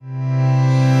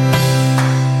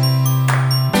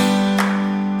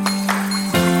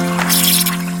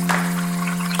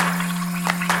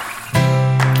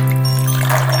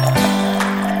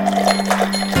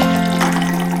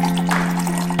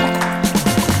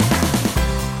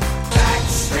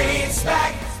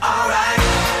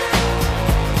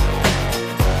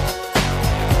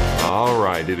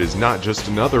it is not just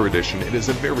another edition, it is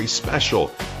a very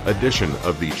special edition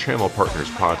of the Channel Partners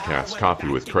Podcast, Coffee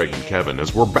with Craig and Kevin,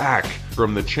 as we're back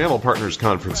from the Channel Partners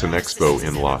Conference and Expo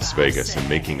in Las Vegas and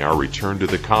making our return to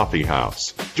the coffee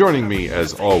house. Joining me,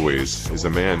 as always, is a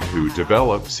man who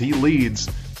develops, he leads,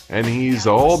 and he's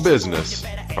all business,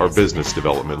 our business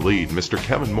development lead, Mr.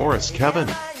 Kevin Morris. Kevin,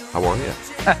 how are you?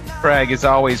 Craig, as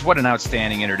always, what an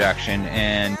outstanding introduction.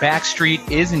 And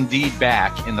Backstreet is indeed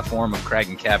back in the form of Craig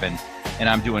and Kevin, and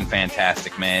I'm doing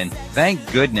fantastic, man.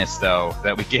 Thank goodness, though,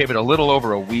 that we gave it a little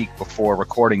over a week before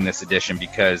recording this edition,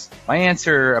 because my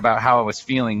answer about how I was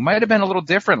feeling might have been a little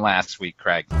different last week,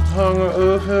 Craig.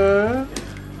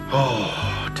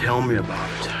 Oh, tell me about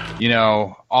it. You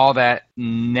know, all that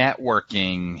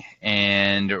networking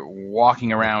and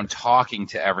walking around talking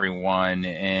to everyone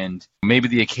and maybe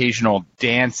the occasional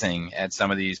dancing at some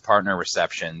of these partner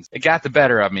receptions. It got the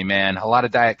better of me, man. A lot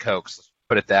of Diet Cokes, let's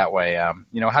put it that way.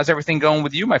 How's everything going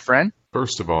with you, my friend?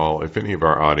 First of all, if any of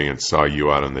our audience saw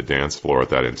you out on the dance floor at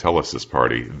that Intelisys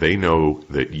party, they know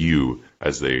that you,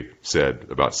 as they said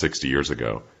about 60 years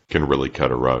ago, can really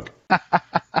cut a rug.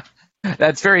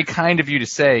 That's very kind of you to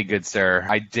say, good sir.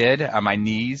 I did. My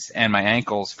knees and my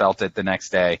ankles felt it the next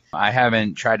day. I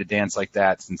haven't tried to dance like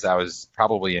that since I was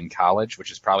probably in college,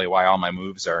 which is probably why all my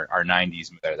moves are 90s.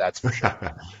 That's for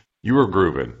sure. You were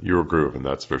grooving,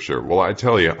 that's for sure. Well, I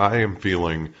tell you, I am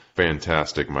feeling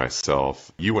fantastic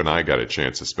myself. You and I got a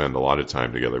chance to spend a lot of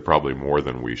time together, probably more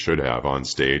than we should have, on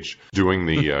stage, doing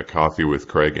the Coffee with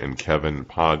Craig and Kevin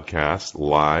podcast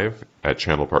live at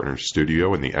Channel Partners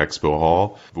Studio in the Expo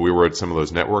Hall. We were at some of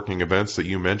those networking events that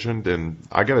you mentioned, and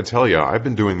I got to tell you, I've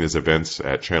been doing these events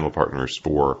at Channel Partners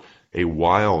for a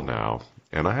while now,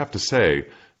 and I have to say,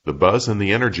 the buzz and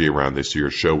the energy around this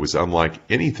year's show was unlike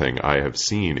anything I have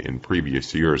seen in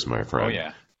previous years, my friend. Oh,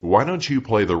 yeah. Why don't you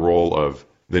play the role of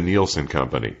the Nielsen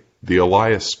Company, the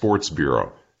Elias Sports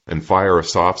Bureau, and fire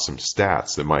us off some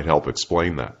stats that might help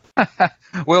explain that?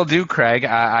 Will do, Craig.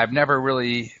 I've never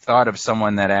really thought of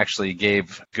someone that actually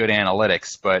gave good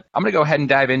analytics, but I'm going to go ahead and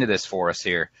dive into this for us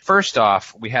here. First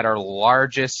off, we had our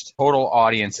largest total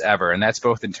audience ever, and that's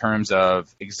both in terms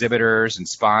of exhibitors and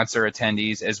sponsor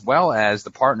attendees as well as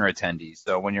the partner attendees.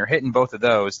 So when you're hitting both of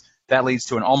those, that leads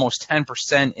to an almost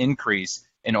 10% increase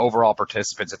in overall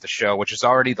participants at the show, which is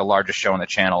already the largest show on the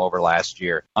channel over last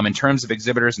year. In terms of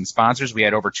exhibitors and sponsors, we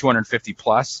had over 250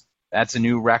 plus. That's a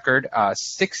new record.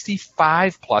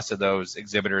 65 plus of those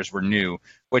exhibitors were new,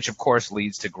 which of course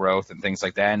leads to growth and things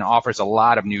like that and offers a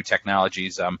lot of new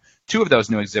technologies. Two of those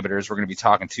new exhibitors we're going to be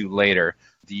talking to later.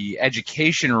 The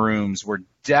education rooms were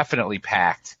definitely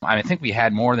packed. I think we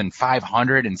had more than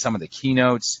 500 in some of the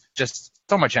keynotes. Just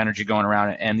so much energy going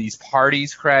around. And these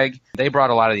parties, Craig, they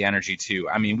brought a lot of the energy too.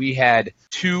 We had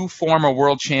two former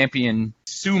world champion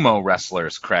sumo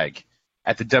wrestlers, Craig,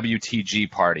 at the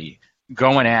WTG party,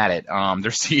 going at it.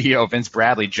 Their CEO, Vince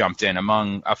Bradley, jumped in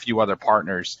among a few other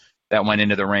partners that went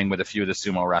into the ring with a few of the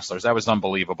sumo wrestlers. That was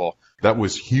unbelievable. That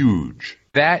was huge.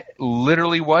 That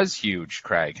literally was huge,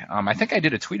 Craig. I think I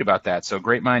did a tweet about that, so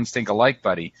great minds think alike,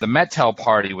 buddy. The Met-Tel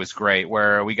party was great,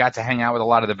 where we got to hang out with a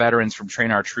lot of the veterans from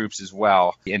Train Our Troops as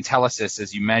well. Intelisys,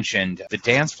 as you mentioned, the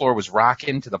dance floor was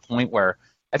rocking to the point where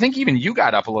I think even you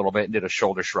got up a little bit and did a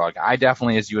shoulder shrug. I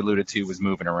definitely, as you alluded to, was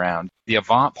moving around. The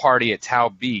Avant party at Tao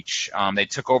Beach, they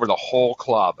took over the whole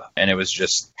club, and it was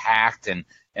just packed and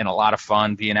a lot of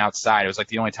fun being outside. It was like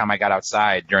the only time I got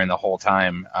outside during the whole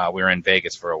time we were in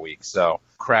Vegas for a week. So,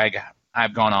 Craig,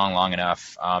 I've gone on long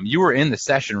enough. You were in the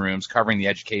session rooms covering the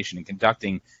education and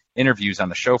conducting interviews on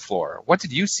the show floor. What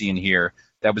did you see in here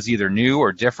that was either new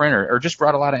or different or just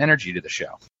brought a lot of energy to the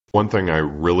show? One thing I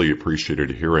really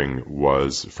appreciated hearing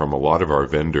was from a lot of our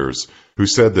vendors who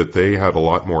said that they had a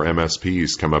lot more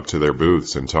MSPs come up to their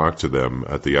booths and talk to them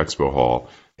at the Expo Hall.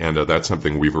 And that's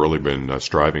something we've really been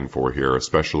striving for here,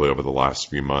 especially over the last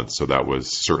few months. So that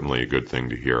was certainly a good thing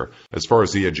to hear. As far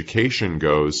as the education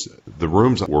goes, the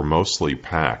rooms were mostly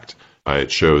packed.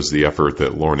 It shows the effort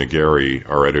that Lorna Gary,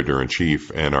 our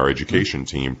editor-in-chief, and our education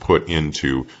team put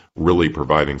into really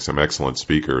providing some excellent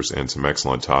speakers and some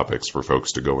excellent topics for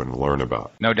folks to go and learn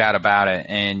about. No doubt about it.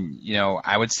 And,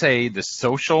 I would say the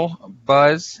social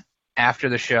buzz after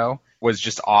the show was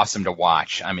just awesome to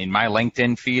watch. My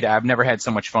LinkedIn feed, I've never had so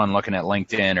much fun looking at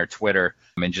LinkedIn or Twitter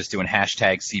and just doing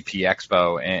hashtag CP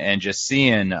Expo and just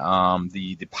seeing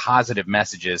the positive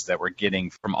messages that we're getting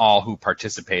from all who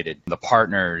participated, the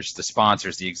partners, the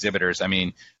sponsors, the exhibitors.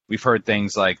 We've heard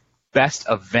things like best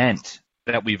event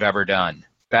that we've ever done,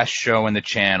 best show in the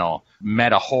channel,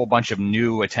 met a whole bunch of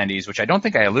new attendees, which I don't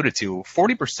think I alluded to.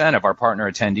 40% of our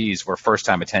partner attendees were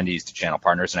first-time attendees to Channel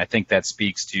Partners, and I think that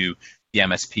speaks to the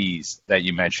MSPs that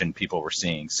you mentioned people were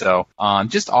seeing. So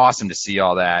just awesome to see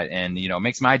all that. And, it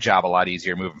makes my job a lot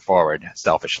easier moving forward,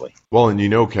 selfishly. Well,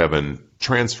 and Kevin,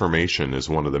 transformation is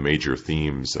one of the major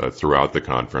themes throughout the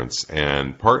conference,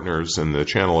 and partners and the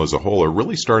channel as a whole are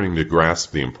really starting to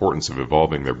grasp the importance of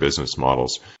evolving their business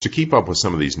models to keep up with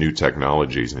some of these new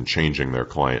technologies and changing their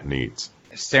client needs.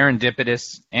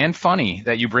 Serendipitous and funny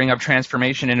that you bring up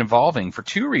transformation and evolving for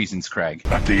two reasons, Craig.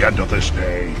 At the end of this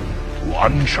day,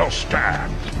 one shall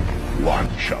stand, one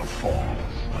shall fall.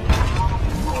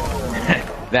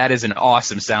 That is an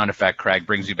awesome sound effect, Craig.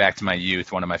 Brings me back to my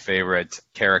youth, one of my favorite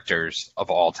characters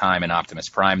of all time in Optimus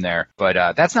Prime there.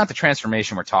 But that's not the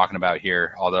transformation we're talking about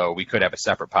here, although we could have a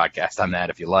separate podcast on that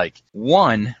if you like.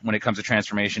 One, when it comes to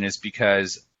transformation, is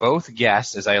because both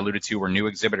guests, as I alluded to, were new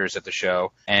exhibitors at the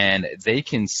show, and they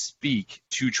can speak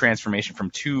to transformation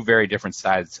from two very different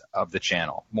sides of the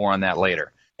channel. More on that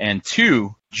later. And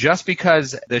two, just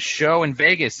because the show in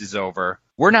Vegas is over,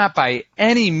 we're not by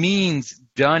any means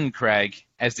done, Craig.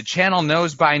 As the channel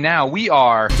knows by now, we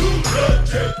are...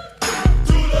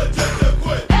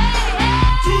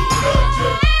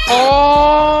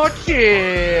 Oh,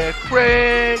 yeah,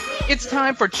 Craig. It's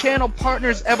time for Channel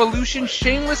Partners Evolution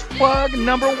shameless plug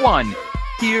number 1.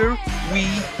 Here we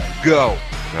go.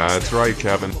 That's right,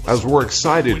 Kevin. As we're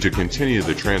excited to continue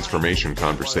the transformation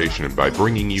conversation by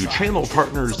bringing you Channel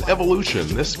Partners Evolution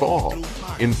this fall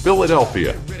in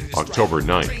Philadelphia, October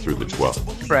 9th through the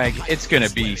 12th. Craig, it's going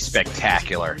to be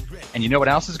spectacular. And you know what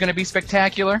else is going to be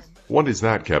spectacular? What is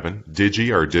that, Kevin?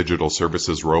 Digi, our digital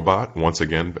services robot, once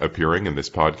again appearing in this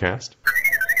podcast?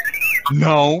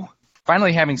 No.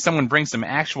 Finally having someone bring some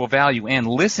actual value and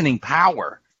listening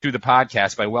power to the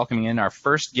podcast by welcoming in our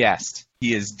first guest.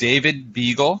 He is David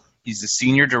Beagle. He's the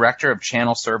Senior Director of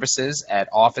Channel Services at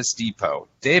Office Depot.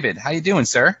 David, how you doing,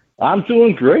 sir? I'm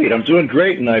doing great,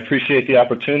 and I appreciate the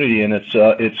opportunity, and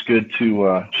it's good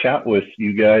to chat with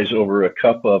you guys over a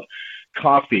cup of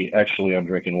coffee. Actually, I'm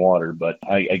drinking water, but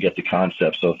I get the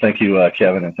concept. So thank you,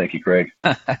 Kevin, and thank you, Craig.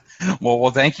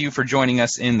 Well, thank you for joining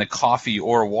us in the coffee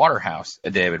or water house,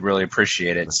 David. Really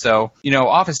appreciate it. So,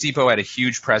 Office Depot had a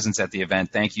huge presence at the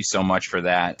event. Thank you so much for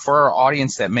that. For our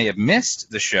audience that may have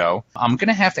missed the show, I'm going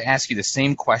to have to ask you the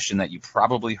same question that you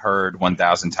probably heard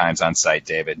 1,000 times on site,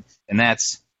 David, and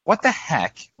that's, what the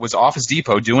heck was Office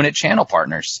Depot doing at Channel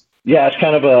Partners? Yeah, it's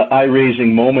kind of an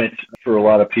eye-raising moment for a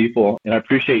lot of people. And I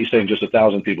appreciate you saying just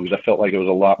 1,000 people, because I felt like it was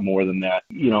a lot more than that.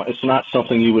 It's not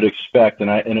something you would expect. And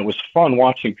it was fun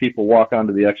watching people walk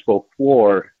onto the expo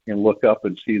floor and look up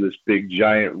and see this big,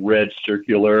 giant, red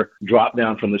circular drop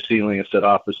down from the ceiling that said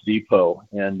Office Depot.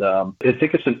 And I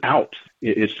think it's an out.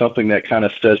 It's something that kind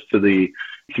of says to the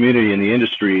community and the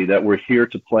industry that we're here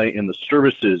to play in the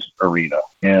services arena.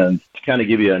 And to kind of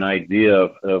give you an idea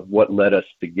of what led us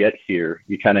to get here,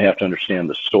 you kind of have to understand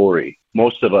the story.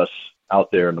 Most of us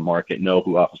out there in the market know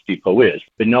who Office Depot is.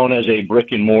 Been known as a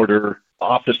brick and mortar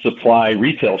office supply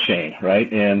retail chain,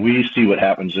 right? And we see what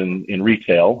happens in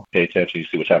retail. Pay attention, you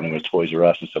see what's happening with Toys R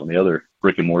Us and some of the other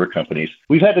brick and mortar companies.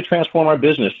 We've had to transform our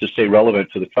business to stay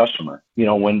relevant to the customer.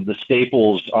 When the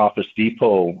Staples Office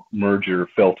Depot merger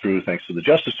fell through, thanks to the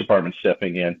Justice Department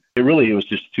stepping in, it was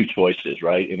just two choices,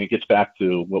 right? And it gets back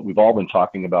to what we've all been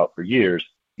talking about for years.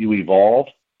 You evolve,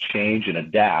 change, and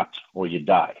adapt, or you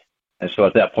die. And so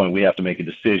at that point, we have to make a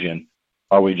decision.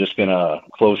 Are we just going to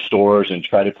close stores and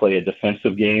try to play a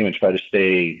defensive game and try to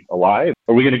stay alive?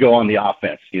 Or are we going to go on the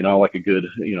offense, like a good,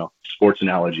 sports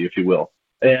analogy, if you will?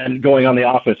 And going on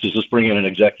the offense is just bringing an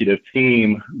executive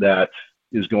team that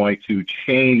is going to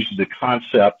change the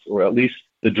concept, or at least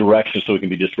the direction, so it can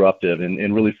be disruptive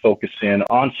and really focus in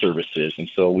on services. And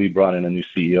so we brought in a new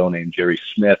CEO named Jerry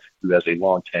Smith, who has a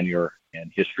long tenure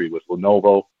and history with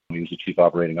Lenovo. He was the chief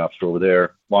operating officer over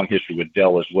there, long history with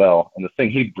Dell as well. And the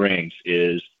thing he brings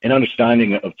is an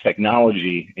understanding of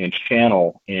technology and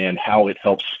channel and how it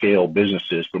helps scale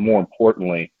businesses, but more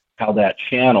importantly, how that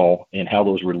channel and how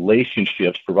those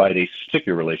relationships provide a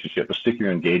stickier relationship, a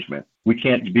stickier engagement. We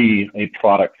can't be a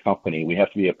product company. We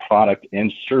have to be a product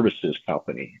and services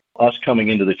company. Us coming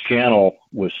into the channel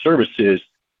with services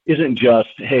isn't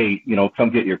just, hey, come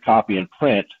get your copy and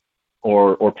print,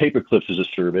 or paper clips as a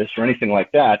service or anything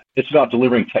like that. It's about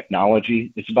delivering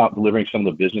technology. It's about delivering some of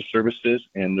the business services.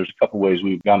 And there's a couple ways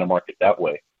we've gone to market that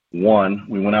way. One,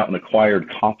 we went out and acquired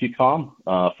CompuCom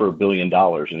for $1 billion.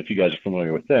 And if you guys are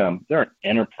familiar with them, they're an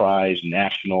enterprise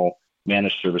national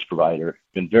managed service provider,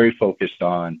 been very focused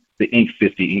on the Inc.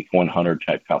 50, Inc. 100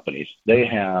 type companies. They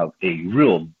have a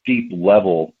real deep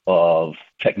level of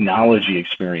technology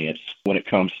experience when it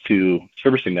comes to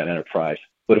servicing that enterprise.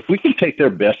 But if we can take their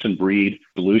best in breed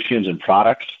solutions and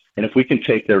products And if we can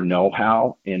take their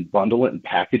know-how and bundle it and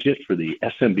package it for the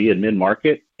SMB and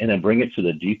mid-market and then bring it to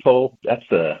the depot, that's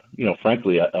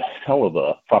frankly, a hell of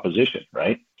a proposition,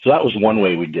 right? So that was one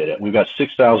way we did it. We've got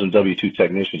 6,000 W-2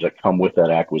 technicians that come with that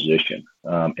acquisition.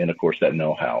 And of course, that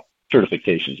know-how,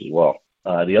 certifications as well.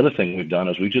 The other thing we've done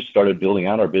is we just started building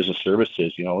out our business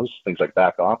services, things like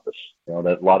back office,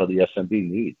 that a lot of the SMB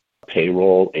need,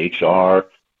 payroll, HR,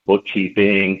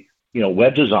 bookkeeping,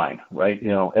 web design, right?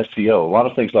 SEO, a lot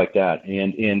of things like that.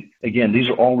 And again, these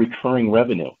are all recurring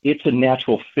revenue. It's a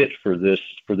natural fit for this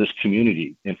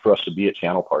community and for us to be at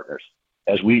channel partners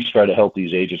as we try to help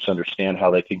these agents understand how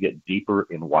they can get deeper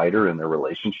and wider in their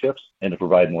relationships and to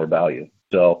provide more value.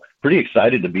 So pretty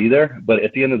excited to be there. But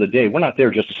at the end of the day, we're not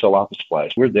there just to sell office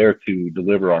supplies. We're there to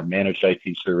deliver our managed IT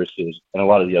services and a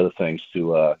lot of the other things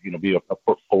to, be a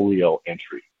portfolio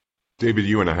entry. David,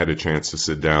 you and I had a chance to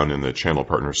sit down in the Channel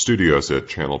Partners studios at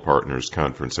Channel Partners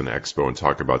Conference and Expo and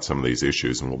talk about some of these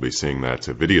issues, and we'll be seeing that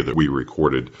video that we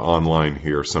recorded online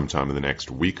here sometime in the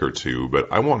next week or two.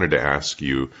 But I wanted to ask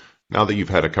you, now that you've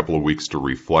had a couple of weeks to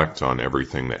reflect on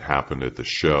everything that happened at the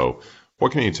show,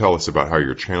 what can you tell us about how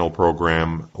your channel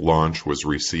program launch was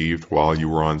received while you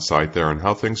were on site there and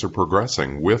how things are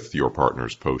progressing with your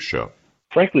partners post-show?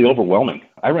 Frankly, overwhelming.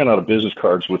 I ran out of business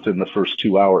cards within the first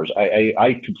 2 hours.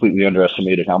 I completely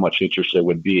underestimated how much interest there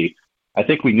would be. I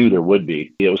think we knew there would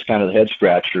be. It was kind of the head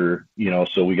scratcher,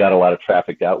 so we got a lot of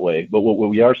traffic that way. But what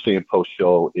we are seeing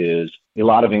post-show is a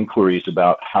lot of inquiries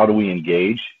about how do we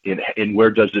engage and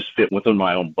where does this fit within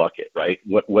my own bucket, right?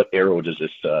 What arrow does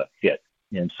this hit?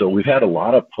 And so we've had a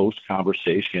lot of post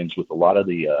conversations with a lot of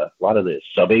the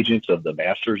sub agents of the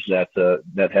masters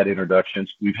that had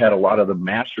introductions. We've had a lot of the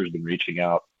masters been reaching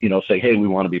out, say, hey, we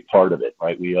want to be part of it,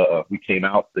 right? We came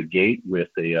out the gate with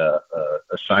a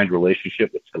signed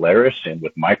relationship with Solaris and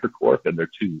with Microcorp, and they're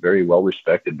two very well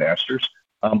respected masters.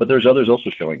 But there's others also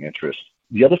showing interest.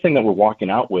 The other thing that we're walking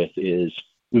out with is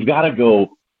we've got to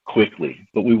go quickly,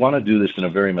 but we want to do this in a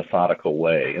very methodical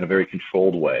way, in a very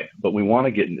controlled way. But we want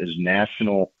to get as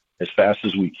national as fast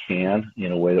as we can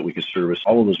in a way that we can service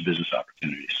all of those business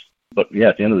opportunities. But yeah,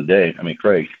 at the end of the day,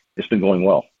 Craig, it's been going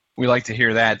well. We like to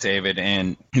hear that, David.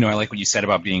 And, I like what you said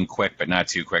about being quick, but not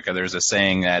too quick. There's a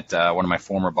saying that one of my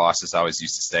former bosses always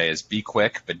used to say is be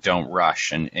quick, but don't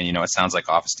rush. And it sounds like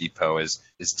Office Depot is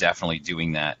definitely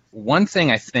doing that. One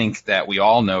thing I think that we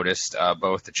all noticed,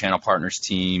 both the Channel Partners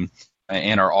team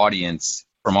and our audience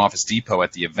from Office Depot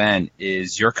at the event,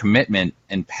 is your commitment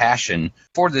and passion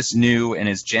for this new, and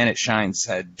as Janet Shine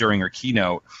said during her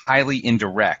keynote, highly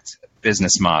indirect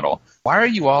business model. Why are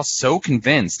you all so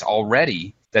convinced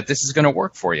already that this is going to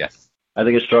work for you? I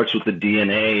think it starts with the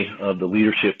DNA of the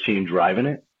leadership team driving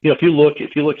it. If you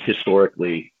look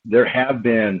historically, there have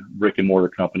been brick and mortar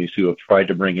companies who have tried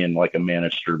to bring in like a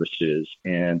managed services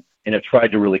and have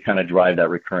tried to really kind of drive that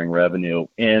recurring revenue.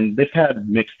 And they've had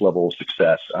mixed level of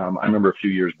success. I remember a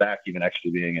few years back, even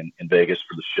actually being in Vegas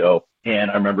for the show. And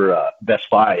I remember Best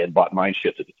Buy had bought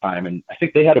Mindshift at the time. And I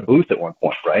think they had a booth at one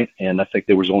point, right? And I think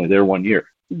they was only there 1 year.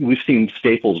 We've seen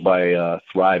Staples buy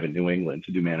Thrive in New England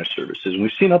to do managed services. And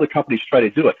we've seen other companies try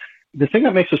to do it. The thing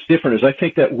that makes us different is I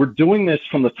think that we're doing this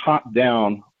from the top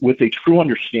down with a true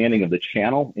understanding of the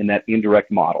channel in that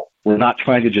indirect model. We're not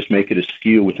trying to just make it a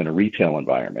SKU within a retail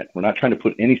environment. We're not trying to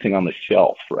put anything on the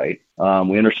shelf, right?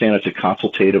 We understand it's a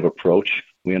consultative approach.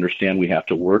 We understand we have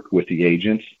to work with the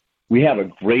agents. We have a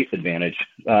great advantage,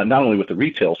 not only with the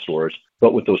retail stores,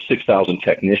 but with those 6,000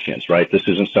 technicians, right? This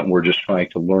isn't something we're just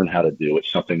trying to learn how to do.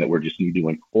 It's something that we just need to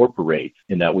incorporate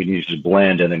and that we need to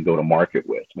blend and then go to market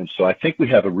with. And so I think we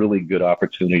have a really good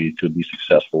opportunity to be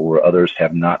successful where others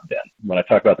have not been. When I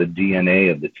talk about the DNA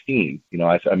of the team,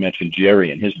 I mentioned Jerry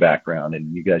and his background,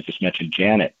 and you guys just mentioned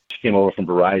Janet. She came over from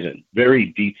Verizon. Very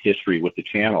deep history with the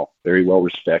channel, very well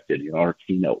respected. Our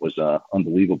keynote was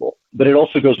unbelievable. But it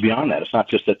also goes beyond that. It's not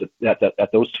just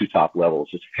at those two top levels.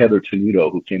 It's Heather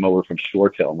Tenuto, who came over from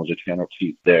ShoreTel and was a channel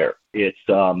chief there. It's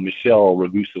Michelle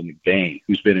Ragusa-McBain,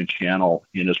 who's been in channel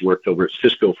and has worked over at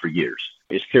Cisco for years.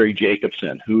 It's Carrie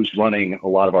Jacobson, who's running a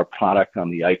lot of our product on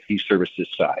the IT services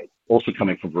side, also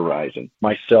coming from Verizon.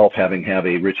 Myself, having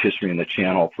a rich history in the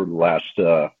channel for the last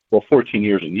 14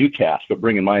 years in UCAS, but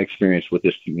bringing my experience with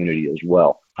this community as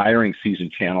well. Hiring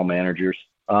seasoned channel managers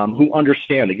who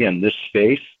understand, again, this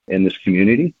space and this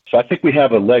community. So I think we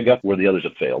have a leg up where the others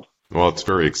have failed. Well, it's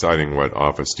very exciting what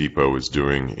Office Depot is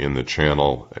doing in the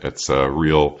channel. It's a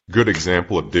real good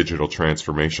example of digital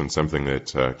transformation, something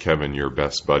that Kevin, your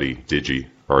best buddy, Digi,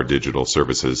 our digital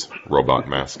services robot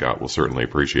mascot, will certainly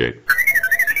appreciate.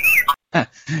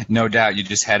 No doubt. You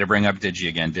just had to bring up Digi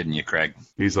again, didn't you, Craig?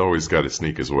 He's always got to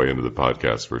sneak his way into the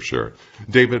podcast for sure.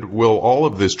 David, will all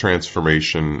of this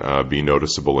transformation be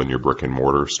noticeable in your brick and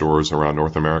mortar stores around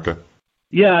North America?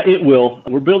 Yeah, it will.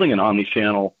 We're building an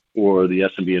omni-channel for the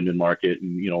SMB and mid-market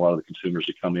and, a lot of the consumers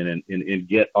that come in and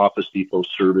get Office Depot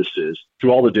services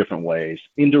through all the different ways.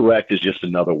 Indirect is just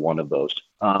another one of those.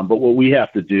 But what we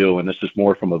have to do, and this is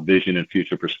more from a vision and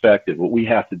future perspective, what we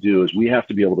have to do is we have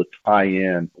to be able to tie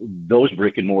in those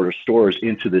brick and mortar stores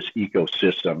into this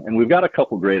ecosystem. And we've got a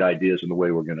couple great ideas in the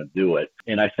way we're going to do it.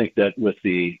 And I think that with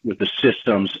the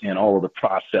systems and all of the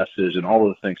processes and all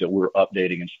of the things that we're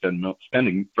updating and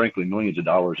spending, frankly, millions of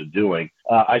dollars of doing,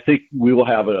 I think we will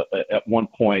have at one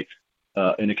point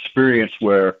an experience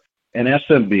where an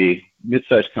SMB,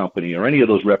 mid-sized company, or any of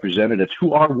those representatives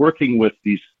who are working with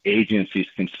these agencies,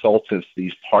 consultants,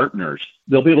 these partners,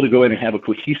 they'll be able to go in and have a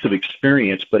cohesive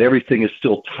experience, but everything is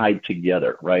still tied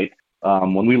together, right?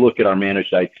 When we look at our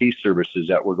managed IT services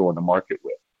that we're going to market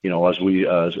with,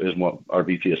 as what our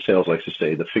VP of sales likes to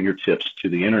say, the fingertips to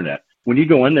the internet. When you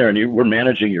go in there and we're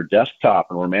managing your desktop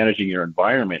and we're managing your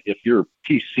environment, if your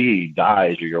PC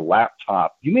dies or your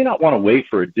laptop, you may not want to wait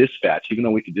for a dispatch, even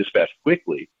though we can dispatch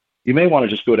quickly. You may want to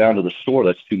just go down to the store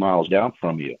that's 2 miles down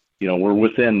from you. We're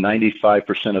within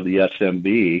 95% of the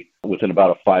SMB within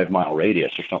about a 5-mile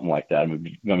radius or something like that. I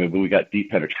mean, we got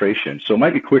deep penetration. So it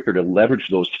might be quicker to leverage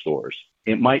those stores.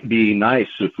 It might be nice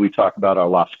if we talk about our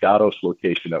Los Gatos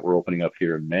location that we're opening up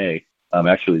here in May,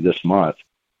 actually this month.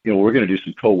 We're going to do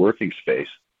some co-working space.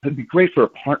 It'd be great for a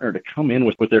partner to come in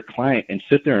with their client and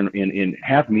sit there and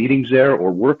have meetings there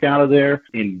or work out of there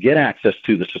and get access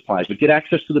to the supplies, but get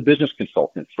access to the business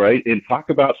consultants, right? And talk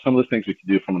about some of the things we can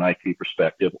do from an IT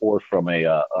perspective or from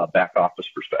a back office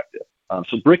perspective.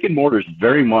 So brick and mortar is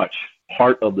very much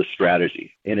part of the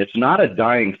strategy. And it's not a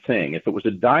dying thing. If it was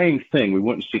a dying thing, we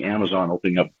wouldn't see Amazon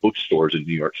opening up bookstores in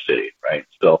New York City, right?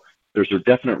 So there's a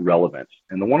definite relevance.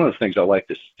 And one of the things I like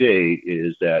to say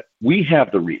is that we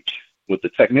have the reach. With the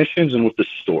technicians and with the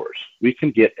stores, we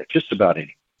can get just about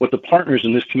any. What the partners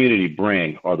in this community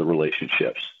bring are the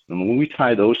relationships. And when we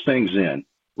tie those things in,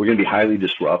 we're going to be highly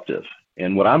disruptive.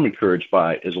 And what I'm encouraged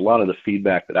by is a lot of the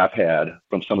feedback that I've had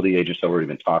from some of the agents I've already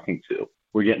been talking to.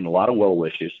 We're getting a lot of well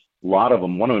wishes. A lot of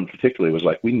them, one of them particularly was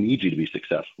like, we need you to be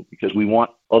successful because we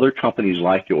want other companies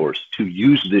like yours to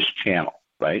use this channel,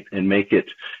 right? And make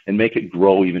it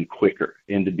grow even quicker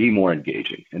and to be more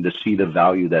engaging and to see the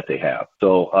value that they have.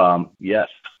 So, yes,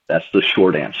 that's the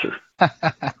short answer.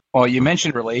 Well, you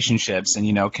mentioned relationships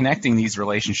and, connecting these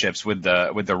relationships with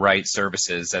the right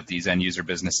services that these end user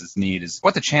businesses need is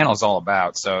what the channel is all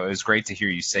about. So it was great to hear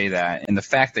you say that. And the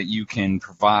fact that you can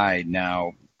provide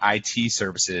now IT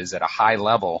services at a high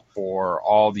level for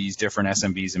all these different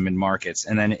SMBs and mid-markets.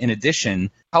 And then in addition,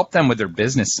 help them with their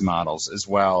business models as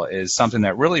well is something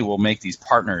that really will make these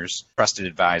partners trusted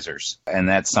advisors. And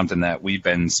that's something that we've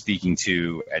been speaking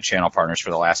to at Channel Partners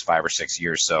for the last 5 or 6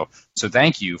 years. So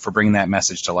thank you for bringing that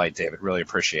message to light, David. Really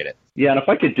appreciate it. Yeah, and if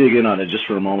I could dig in on it just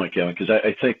for a moment, Kevin, because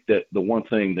I think that the one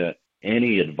thing that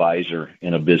any advisor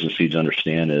in a business needs to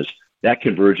understand is that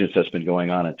convergence that's been going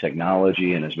on in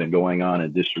technology and has been going on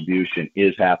in distribution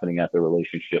is happening at the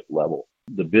relationship level.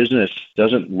 The business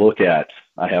doesn't look at,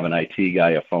 I have an IT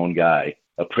guy, a phone guy,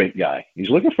 a print guy. He's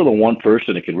looking for the one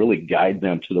person that can really guide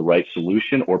them to the right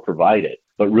solution or provide it,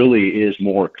 but really is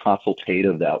more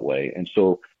consultative that way. And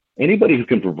so anybody who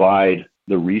can provide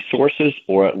the resources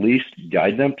or at least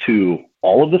guide them to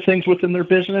all of the things within their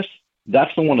business,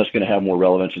 that's the one that's going to have more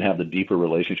relevance and have the deeper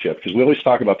relationship. Because we always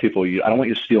talk about people, I don't want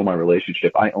you to steal my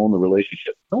relationship. I own the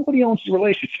relationship. Nobody owns the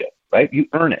relationship, right? You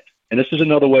earn it. And this is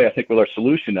another way, I think, with our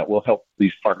solution that will help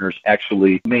these partners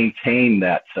actually maintain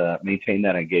that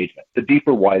engagement. The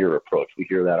deeper, wider approach. We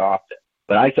hear that often.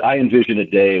 But I envision a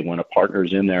day when a partner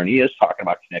is in there and he is talking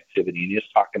about connectivity and he is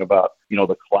talking about,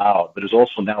 the cloud, but is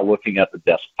also now looking at the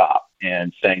desktop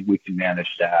and saying we can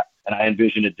manage that. And I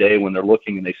envision a day when they're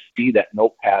looking and they see that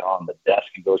notepad on the desk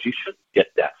and goes, you shouldn't get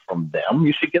that from them.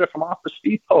 You should get it from Office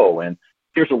Depot. And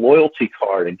here's a loyalty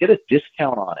card and get a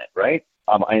discount on it, right?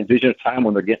 I envision a time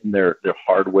when they're getting their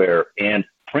hardware and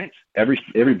print. Every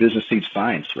business needs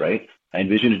signs, right? I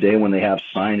envision a day when they have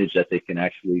signage that they can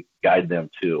actually guide them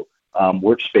to.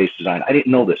 Workspace design. I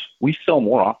didn't know this. We sell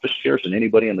more office chairs than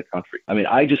anybody in the country. I mean,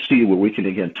 I just see where we can,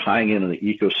 again, tying in the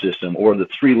ecosystem or the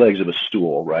 3 legs of a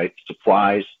stool, right?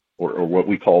 Supplies or what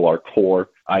we call our core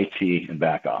IT and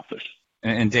back office.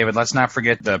 And David, let's not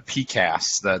forget the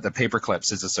PCAS, the paper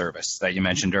clips as a service that you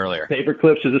mentioned earlier. Paper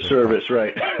clips as a service,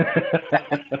 right?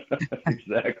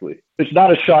 Exactly. It's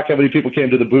not a shock how many people came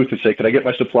to the booth and say, "Can I get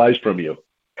my supplies from you?"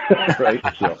 right?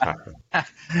 So.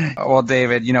 Well,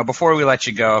 David, before we let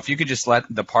you go, if you could just let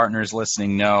the partners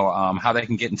listening know how they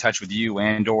can get in touch with you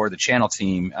and or the channel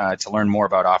team to learn more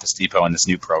about Office Depot and this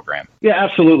new program. Yeah,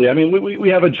 absolutely. I mean, we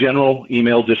have a general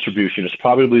email distribution. It's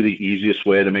probably the easiest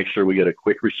way to make sure we get a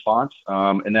quick response,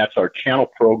 and that's our channel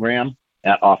program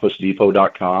at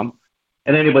OfficeDepot.com.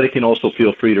 And anybody can also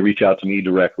feel free to reach out to me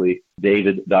directly,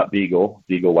 david.beagle,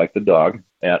 Beagle like the dog,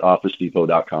 at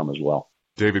OfficeDepot.com as well.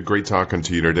 David, great talking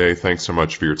to you today. Thanks so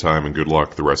much for your time, and good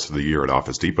luck the rest of the year at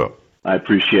Office Depot. I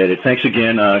appreciate it. Thanks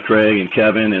again, Craig and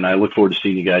Kevin, and I look forward to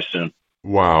seeing you guys soon.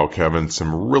 Wow, Kevin,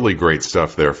 some really great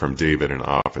stuff there from David and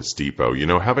Office Depot.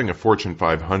 Having a Fortune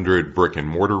 500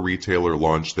 brick-and-mortar retailer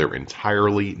launch their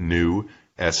entirely new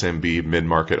SMB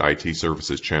mid-market IT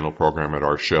services channel program at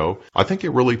our show, I think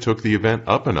it really took the event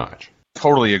up a notch.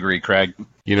 Totally agree, Craig.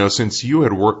 Since you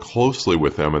had worked closely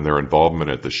with them and their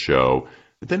involvement at the show,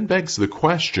 it then begs the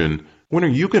question, when are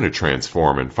you going to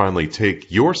transform and finally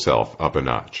take yourself up a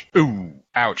notch? Ooh,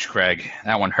 ouch, Craig.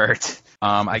 That one hurt.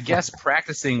 I guess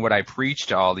practicing what I preach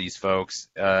to all these folks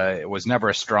was never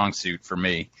a strong suit for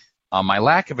me. My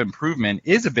lack of improvement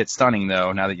is a bit stunning,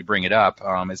 though, now that you bring it up.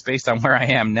 It's based on where I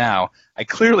am now. I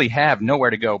clearly have nowhere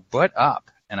to go but up,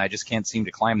 and I just can't seem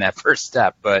to climb that first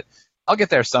step. But I'll get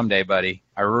there someday, buddy.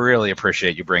 I really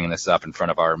appreciate you bringing this up in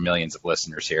front of our millions of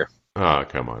listeners here. Ah,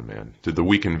 come on, man. Did the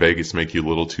week in Vegas make you a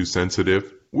little too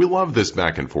sensitive? We love this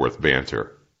back-and-forth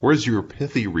banter. Where's your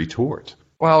pithy retort?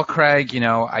 Well, Craig,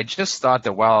 I just thought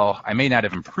that while I may not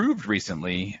have improved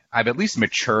recently, I've at least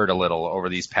matured a little over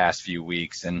these past few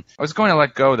weeks. And I was going to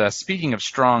let go speaking of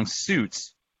strong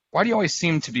suits, why do you always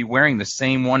seem to be wearing the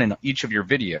same one in each of your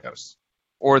videos?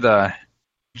 Or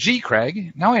gee,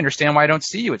 Craig, now I understand why I don't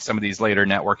see you at some of these later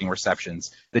networking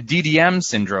receptions. The DDM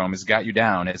syndrome has got you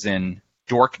down, as in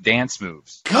dork dance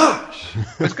moves. Gosh!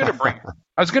 I was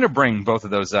going to bring both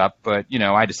of those up, but,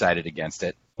 I decided against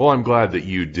it. Well, I'm glad that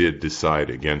you did decide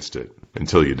against it,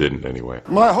 until you didn't anyway.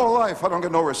 My whole life, I don't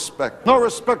get no respect. No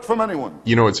respect from anyone.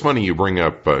 It's funny you bring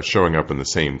up showing up in the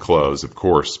same clothes. Of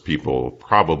course, people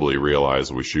probably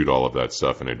realize we shoot all of that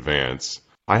stuff in advance.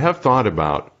 I have thought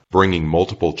about bringing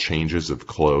multiple changes of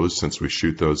clothes since we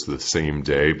shoot those the same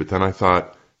day, but then I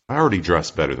thought, I already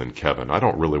dress better than Kevin. I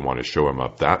don't really want to show him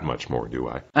up that much more, do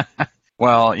I?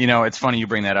 Well, it's funny you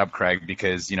bring that up, Craig,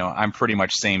 because, I'm pretty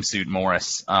much same suit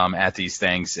Morris at these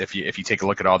things. If you take a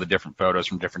look at all the different photos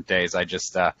from different days, I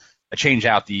just I change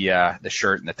out the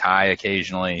shirt and the tie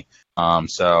occasionally.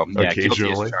 So, yeah,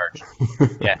 guilty as charged.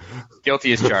 Yeah,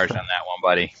 guilty as charged on that one,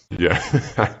 buddy.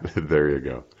 Yeah, there you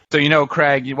go. So,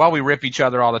 Craig, while we rip each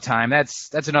other all the time,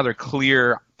 that's another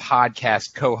clear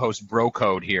podcast co-host bro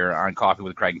code here on Coffee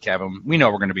with Craig and Kevin. We know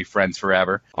we're going to be friends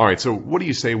forever. All right, so what do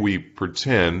you say we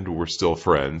pretend we're still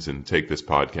friends and take this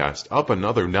podcast up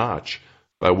another notch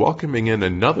by welcoming in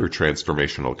another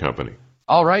transformational company?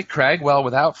 All right, Craig. Well,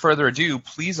 without further ado,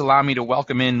 please allow me to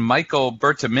welcome in Michael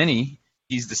Bertamini.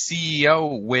 He's the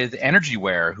CEO with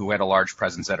EnergyWare, who had a large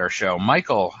presence at our show.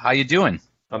 Michael, how you doing?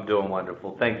 I'm doing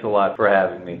wonderful. Thanks a lot for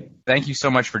having me. Thank you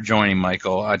so much for joining,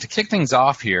 Michael. To kick things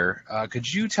off here, could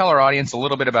you tell our audience a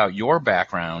little bit about your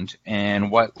background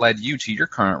and what led you to your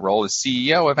current role as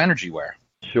CEO of EnergyWare?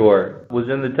 Sure. Was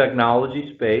in the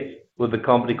technology space with a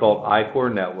company called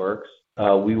iCore Networks.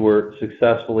 We were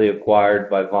successfully acquired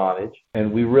by Vonage,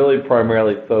 and we really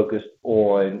primarily focused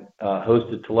on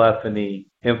hosted telephony,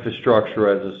 infrastructure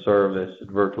as a service, and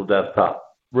virtual desktop.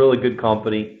 Really good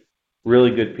company,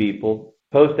 really good people.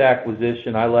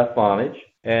 Post-acquisition, I left Vonage,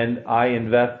 and I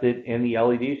invested in the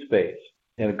LED space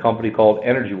in a company called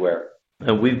EnergyWare.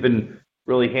 And we've been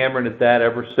really hammering at that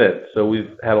ever since. So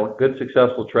we've had a good,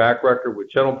 successful track record with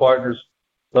channel partners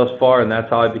thus far, and that's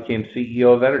how I became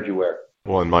CEO of EnergyWare.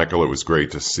 Well, and Michael, it was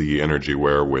great to see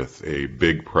EnergyWare with a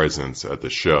big presence at the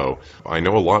show. I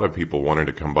know a lot of people wanted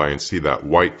to come by and see that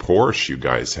white Porsche you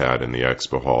guys had in the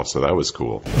expo hall, so that was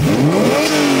cool.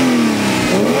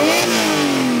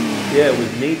 Yeah, it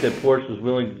was neat that Porsche was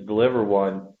willing to deliver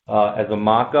one as a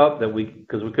mock-up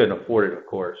because we couldn't afford it, of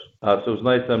course. So it was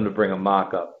nice of them to bring a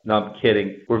mock-up. No, I'm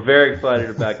kidding. We're very excited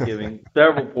about giving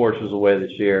several Porsches away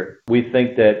this year. We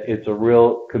think that it's a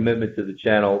real commitment to the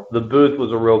channel. The booth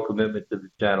was a real commitment to the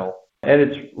channel. And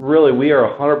it's really, we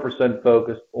are 100%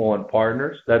 focused on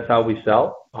partners. That's how we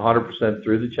sell, 100%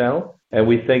 through the channel. And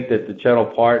we think that the channel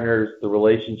partners, the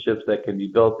relationships that can be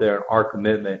built there, and our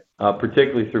commitment,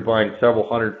 particularly through buying several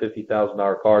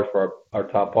 $150,000 cars for our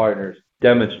top partners,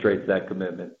 demonstrates that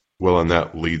commitment. Well, and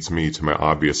that leads me to my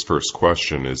obvious first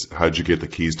question is, how'd you get the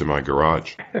keys to my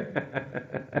garage?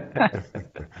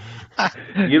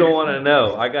 You don't want to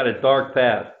know. I got a dark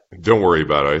past. Don't worry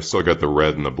about it. I still got the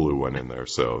red and the blue one in there,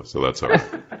 so that's all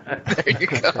right. There you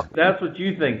go. That's what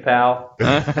you think, pal.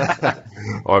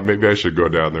 Maybe I should go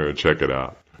down there and check it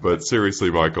out. But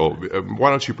seriously, Michael, why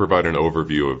don't you provide an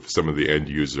overview of some of the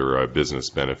end-user business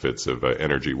benefits of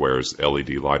EnergyWare's LED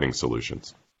lighting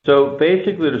solutions? So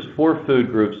basically, there's 4 food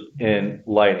groups in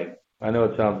lighting. I know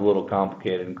it sounds a little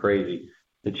complicated and crazy.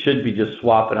 It should be just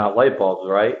swapping out light bulbs,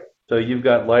 right? So you've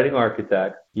got lighting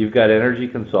architects, you've got energy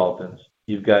consultants,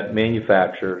 you've got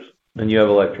manufacturers, and you have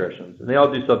electricians. And they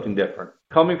all do something different.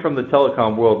 Coming from the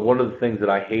telecom world, one of the things that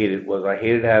I hated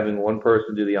having one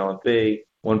person do the LNP,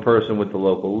 one person with the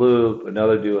local loop,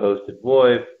 another do hosted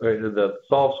VoIP, or the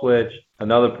soft switch,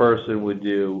 another person would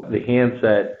do the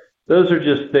handset. Those are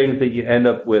just things that you end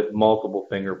up with multiple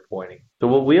finger pointing. So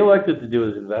what we elected to do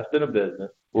is invest in a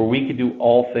business where we could do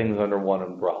all things under one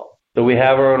umbrella. So we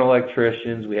have our own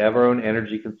electricians, we have our own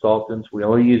energy consultants, we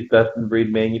only use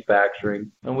best-in-breed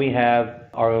manufacturing, and we have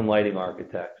our own lighting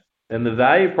architects. And the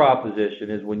value proposition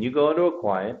is when you go into a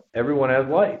client, everyone has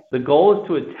lights. The goal is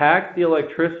to attack the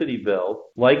electricity bill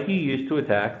like you used to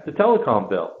attack the telecom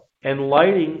bill. And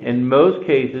lighting, in most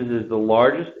cases, is the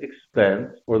largest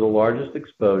expense or the largest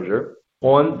exposure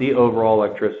on the overall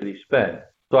electricity spend.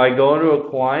 So I go into a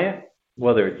client,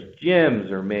 whether it's gyms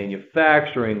or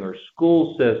manufacturing or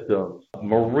school systems,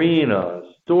 marinas,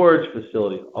 storage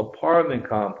facilities, apartment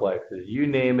complexes, you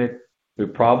name it, we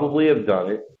probably have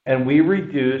done it. And we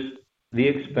reduce the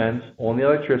expense on the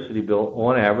electricity bill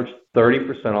on average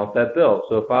 30% off that bill.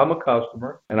 So if I'm a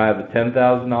customer and I have a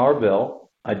 $10,000 bill,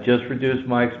 I just reduced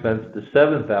my expense to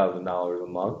 $7,000 a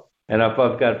month. And if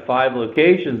I've got 5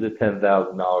 locations at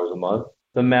 $10,000 a month,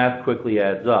 the math quickly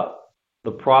adds up.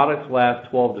 The products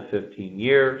last 12 to 15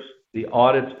 years. The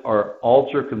audits are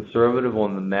ultra conservative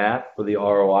on the math for the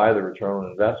ROI, the return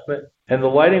on investment. And the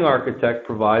lighting architect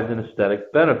provides an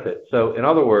aesthetic benefit. So in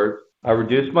other words, I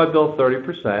reduced my bill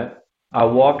 30%. I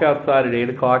walk outside at 8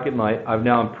 o'clock at night. I've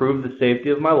now improved the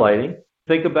safety of my lighting.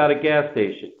 Think about a gas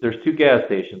station. There's 2 gas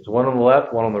stations, one on the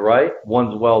left, one on the right.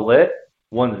 One's well lit,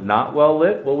 one's not well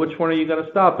lit. Well, which one are you going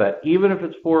to stop at? Even if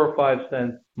it's 4 or 5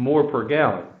 cents more per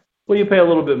gallon. Well, you pay a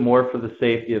little bit more for the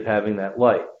safety of having that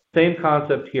light. Same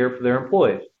concept here for their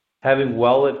employees. Having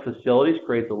well-lit facilities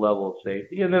creates a level of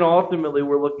safety, and then ultimately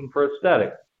we're looking for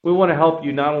aesthetic. We want to help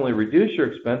you not only reduce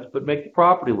your expense, but make the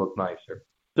property look nicer.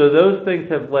 So those things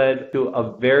have led to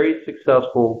a very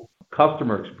successful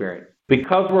customer experience.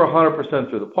 Because we're 100%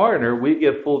 through the partner, we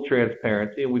give full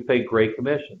transparency and we pay great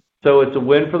commission. So it's a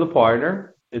win for the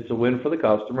partner, it's a win for the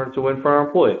customer, it's a win for our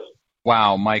employees.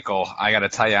 Wow, Michael, I got to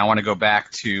tell you, I want to go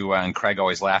back to, and Craig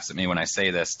always laughs at me when I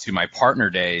say this, to my partner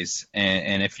days.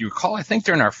 And if you recall, I think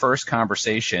during our first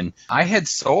conversation, I had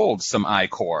sold some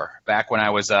iCore back when I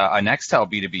was a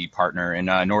Nextel B2B partner in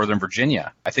Northern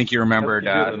Virginia. I think you remembered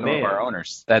some of our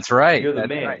owners. That's right. You're the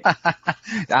man. Right.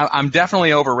 I'm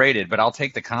definitely overrated, but I'll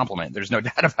take the compliment. There's no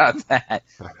doubt about that.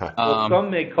 Well, some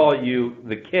may call you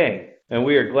the king. And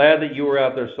we are glad that you were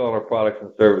out there selling our products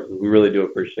and services. We really do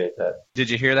appreciate that. Did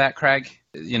you hear that, Craig?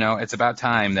 You know, it's about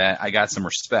time that I got some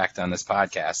respect on this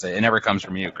podcast. It never comes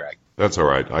from you, Craig. That's all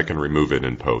right. I can remove it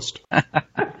in post.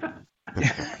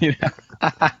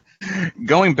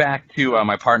 Going back to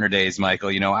my partner days,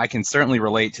 Michael, you know, I can certainly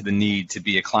relate to the need to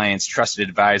be a client's trusted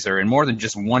advisor in more than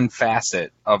just one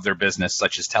facet of their business,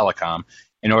 such as telecom,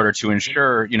 in order to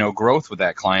ensure, you know, growth with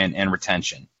that client and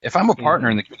retention. If I'm a partner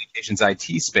in the communications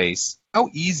IT space, how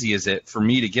easy is it for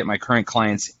me to get my current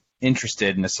clients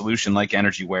interested in a solution like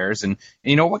EnergyWare's? And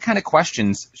you know, what kind of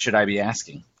questions should I be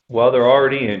asking? Well, they're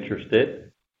already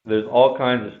interested. There's all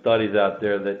kinds of studies out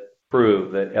there that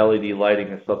prove that LED lighting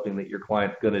is something that your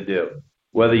client's going to do.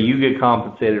 Whether you get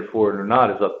compensated for it or not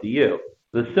is up to you.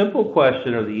 The simple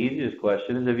question, or the easiest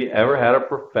question, is have you ever had a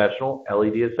professional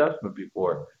LED assessment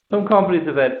before? Some companies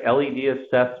have had LED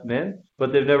assessments,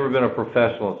 but they've never been a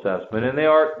professional assessment, and they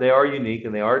are unique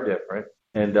and they are different.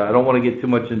 And I don't want to get too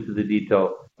much into the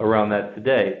detail around that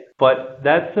today. But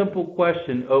that simple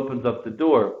question opens up the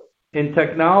door. In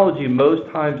technology,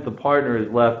 most times the partner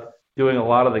is left doing a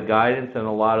lot of the guidance and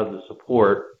a lot of the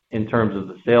support in terms of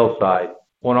the sales side.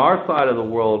 On our side of the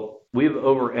world, we've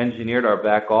over-engineered our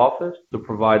back office to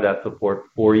provide that support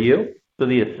for you. So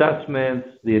the assessments,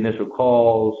 the initial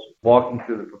calls, walking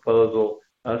through the proposal.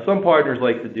 Some partners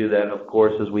like to do that, of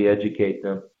course, as we educate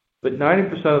them. But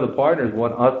 90% of the partners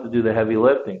want us to do the heavy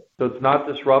lifting. So it's not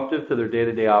disruptive to their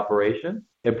day-to-day operation.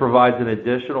 It provides an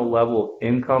additional level of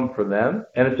income for them,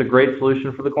 and it's a great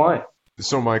solution for the client.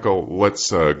 So, Michael,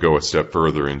 let's go a step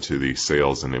further into the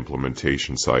sales and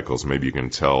implementation cycles. Maybe you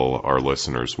can tell our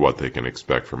listeners what they can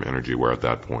expect from EnergyWare at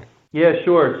that point. Yeah,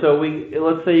 sure. So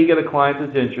let's say you get a client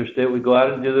that's interested. We go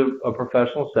out and do a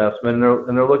professional assessment,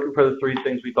 and they're looking for the three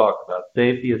things we talked about: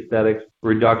 safety, aesthetics,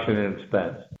 reduction in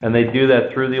expense. And they do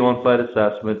that through the on-site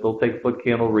assessment. They'll take foot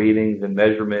candle readings and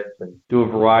measurements and do a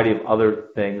variety of other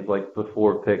things like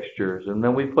before fixtures. And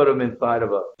then we put them inside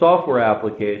of a software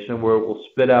application where it will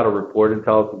spit out a report and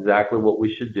tell us exactly what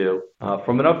we should do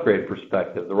from an upgrade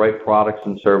perspective, the right products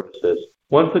and services.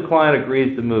 Once the client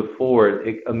agrees to move forward,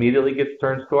 it immediately gets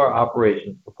turned to our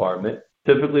operations department.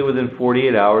 Typically within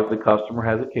 48 hours, the customer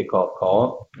has a kickoff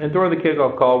call. And during the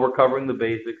kickoff call, we're covering the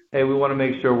basics. Hey, we want to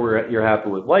make sure you're happy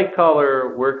with light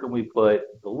color. Where can we put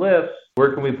the lifts?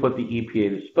 Where can we put the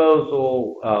EPA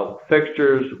disposal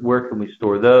fixtures? Where can we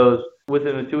store those?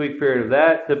 Within a 2-week period of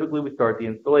that, typically we start the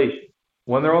installation.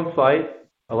 When they're on site,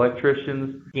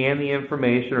 electricians scan the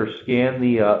information or scan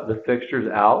the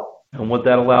fixtures out. And what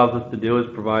that allows us to do is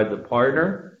provide the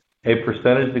partner a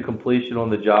percentage to completion on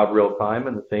the job real time,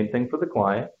 and the same thing for the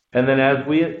client. And then as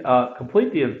we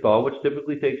complete the install, which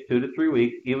typically takes 2 to 3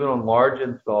 weeks, even on large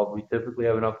installs, we typically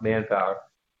have enough manpower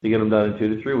to get them done in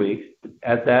 2 to 3 weeks.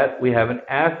 At that, we have an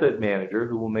asset manager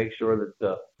who will make sure that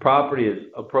the property is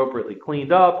appropriately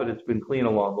cleaned up and it's been cleaned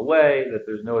along the way, that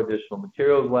there's no additional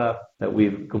materials left, that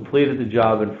we've completed the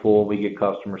job in full. We get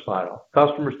customer sign-off.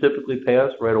 Customers typically pay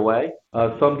us right away.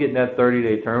 Some get net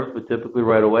 30-day terms, but typically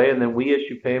right away. And then we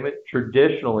issue payment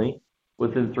traditionally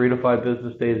within 3 to 5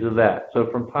 business days of that.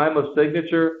 So from time of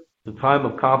signature to time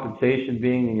of compensation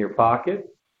being in your pocket,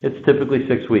 it's typically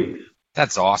 6 weeks.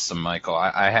 That's awesome, Michael.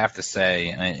 I have to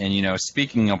say, and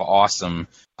speaking of awesome,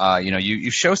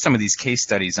 you show some of these case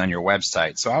studies on your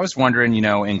website. So I was wondering,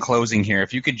 in closing here,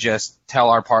 if you could just tell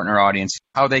our partner audience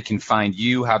how they can find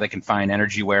you, how they can find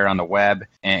EnergyWare on the web,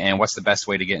 and what's the best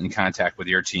way to get in contact with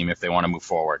your team if they want to move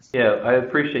forward. Yeah, I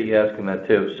appreciate you asking that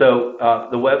too. So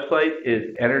the website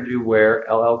is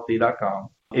EnergyWareLLC.com.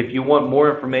 If you want more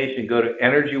information, go to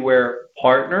EnergyWare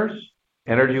Partners,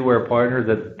 that's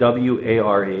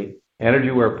WARE.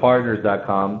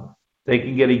 EnergyWarePartners.com. They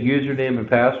can get a username and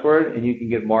password, and you can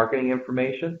get marketing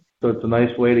information. So it's a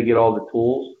nice way to get all the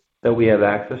tools that we have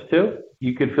access to.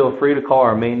 You can feel free to call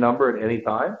our main number at any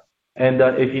time. And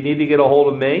if you need to get a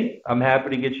hold of me, I'm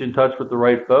happy to get you in touch with the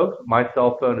right folks. My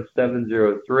cell phone is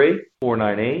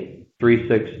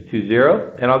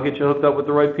 703-498-3620, and I'll get you hooked up with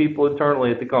the right people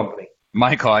internally at the company.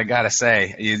 Michael, I got to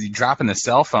say, you dropping the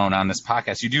cell phone on this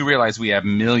podcast, you do realize we have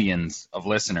millions of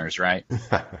listeners, right?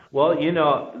 Well,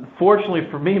 fortunately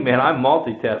for me, man, I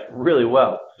multitask really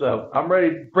well. So I'm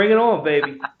ready. Bring it on,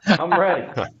 baby. I'm ready.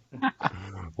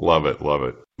 Love it. Love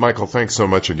it. Michael, thanks so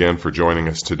much again for joining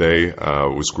us today.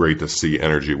 It was great to see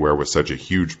EnergyWare with such a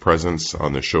huge presence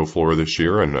on the show floor this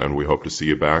year, and we hope to see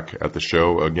you back at the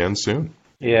show again soon.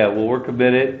 Yeah, well, we're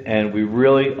committed, and we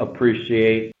really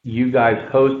appreciate you guys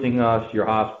hosting us, your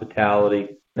hospitality,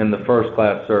 and the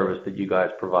first-class service that you guys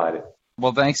provided.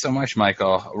 Well, thanks so much,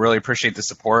 Michael. Really appreciate the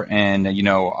support and,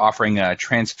 offering a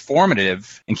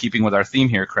transformative, in keeping with our theme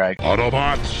here, Craig,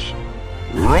 Autobots,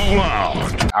 roll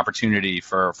out! Opportunity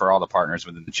for all the partners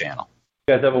within the channel.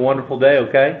 You guys have a wonderful day,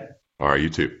 okay? All right, you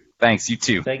too. Thanks, you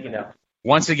too. Thank you now.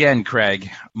 Once again,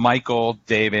 Craig, Michael,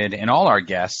 David, and all our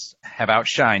guests have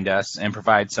outshined us and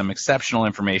provide some exceptional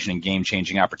information and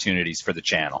game-changing opportunities for the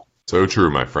channel. So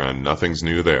true, my friend. Nothing's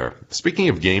new there. Speaking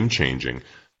of game-changing,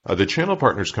 the Channel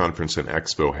Partners Conference and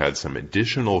Expo had some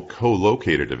additional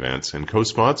co-located events and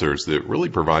co-sponsors that really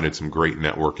provided some great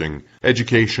networking,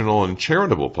 educational, and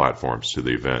charitable platforms to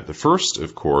the event. The first,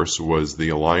 of course, was the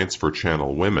Alliance for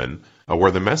Channel Women, where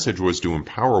the message was to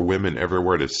empower women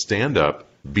everywhere to stand up,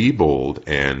 be bold,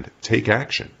 and take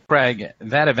action. Craig,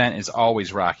 that event is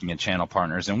always rocking at Channel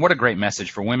Partners, and what a great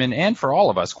message for women and for all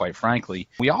of us, quite frankly.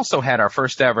 We also had our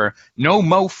first ever No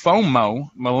Mo FOMO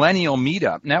Millennial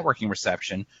Meetup networking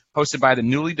reception hosted by the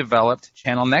newly developed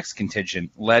Channel Next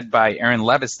contingent, led by Aaron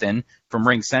Leviston from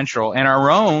Ring Central and our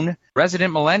own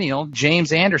resident millennial,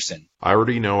 James Anderson. I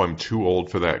already know I'm too old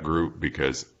for that group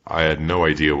because I had no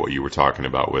idea what you were talking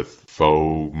about with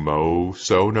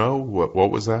FOMO. What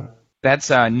was that?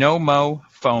 That's No Mo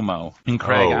FOMO. And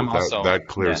Craig, I'm also... That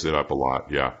clears it up a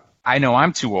lot, yeah. I know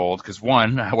I'm too old because,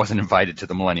 one, I wasn't invited to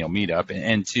the Millennial Meetup,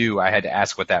 and two, I had to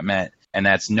ask what that meant. And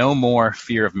that's no more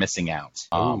fear of missing out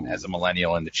as a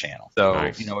millennial in the channel. So,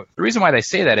 nice. The reason why they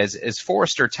say that is, as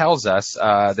Forrester tells us,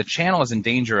 the channel is in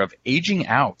danger of aging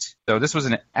out. So this was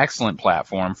an excellent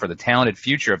platform for the talented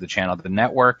future of the channel, the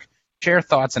network, share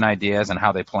thoughts and ideas on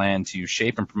how they plan to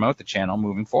shape and promote the channel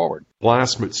moving forward.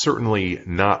 Last but certainly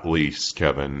not least,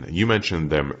 Kevin, you mentioned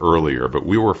them earlier, but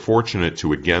we were fortunate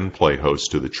to again play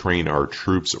host to the Train Our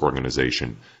Troops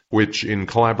organization. which in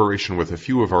collaboration with a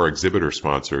few of our exhibitor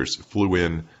sponsors flew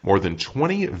in more than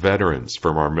 20 veterans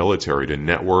from our military to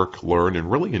network, learn,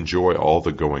 and really enjoy all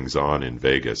the goings-on in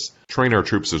Vegas. Train Our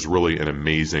Troops is really an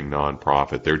amazing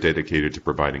nonprofit. They're dedicated to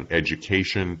providing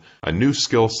education, new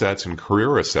skill sets, and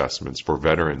career assessments for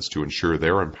veterans to ensure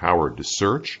they're empowered to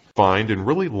search, find, and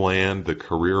really land the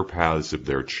career paths of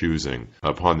their choosing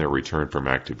upon their return from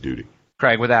active duty.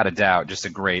 Craig, without a doubt, just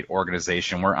a great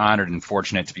organization. We're honored and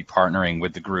fortunate to be partnering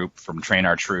with the group from Train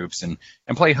Our Troops and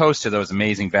play host to those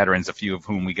amazing veterans, a few of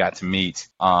whom we got to meet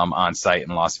on site in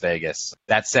Las Vegas.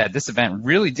 That said, this event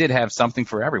really did have something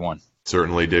for everyone.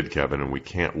 Certainly did, Kevin, and we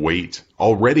can't wait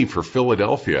already for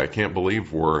Philadelphia. I can't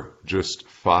believe we're just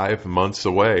 5 months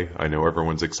away. I know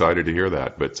everyone's excited to hear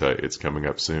that, but it's coming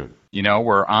up soon. You know,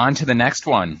 we're on to the next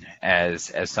one,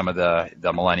 as some of the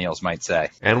millennials might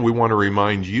say. And we want to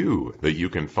remind you that you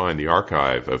can find the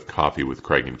archive of Coffee with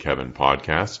Craig and Kevin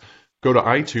podcasts. Go to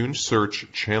iTunes,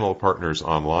 search Channel Partners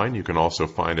Online. You can also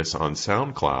find us on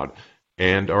SoundCloud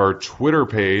and our Twitter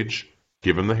page.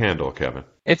 Give them the handle, Kevin.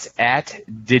 It's at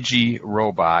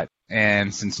DigiRobot.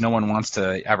 And since no one wants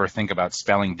to ever think about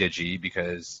spelling Digi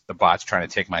because the bot's trying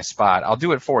to take my spot, I'll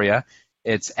do it for you.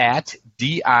 It's at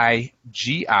DigiRobot.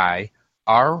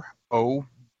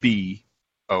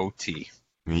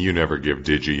 You never give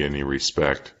Digi any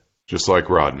respect, just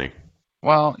like Rodney.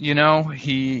 Well, you know,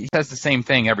 he says the same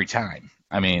thing every time.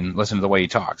 I mean, listen to the way he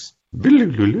talks. I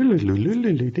mean,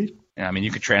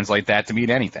 you could translate that to mean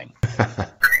anything.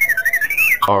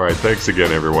 All right, thanks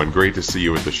again, everyone. Great to see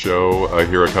you at the show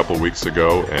here a couple weeks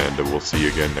ago, and we'll see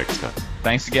you again next time.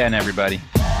 Thanks again, everybody.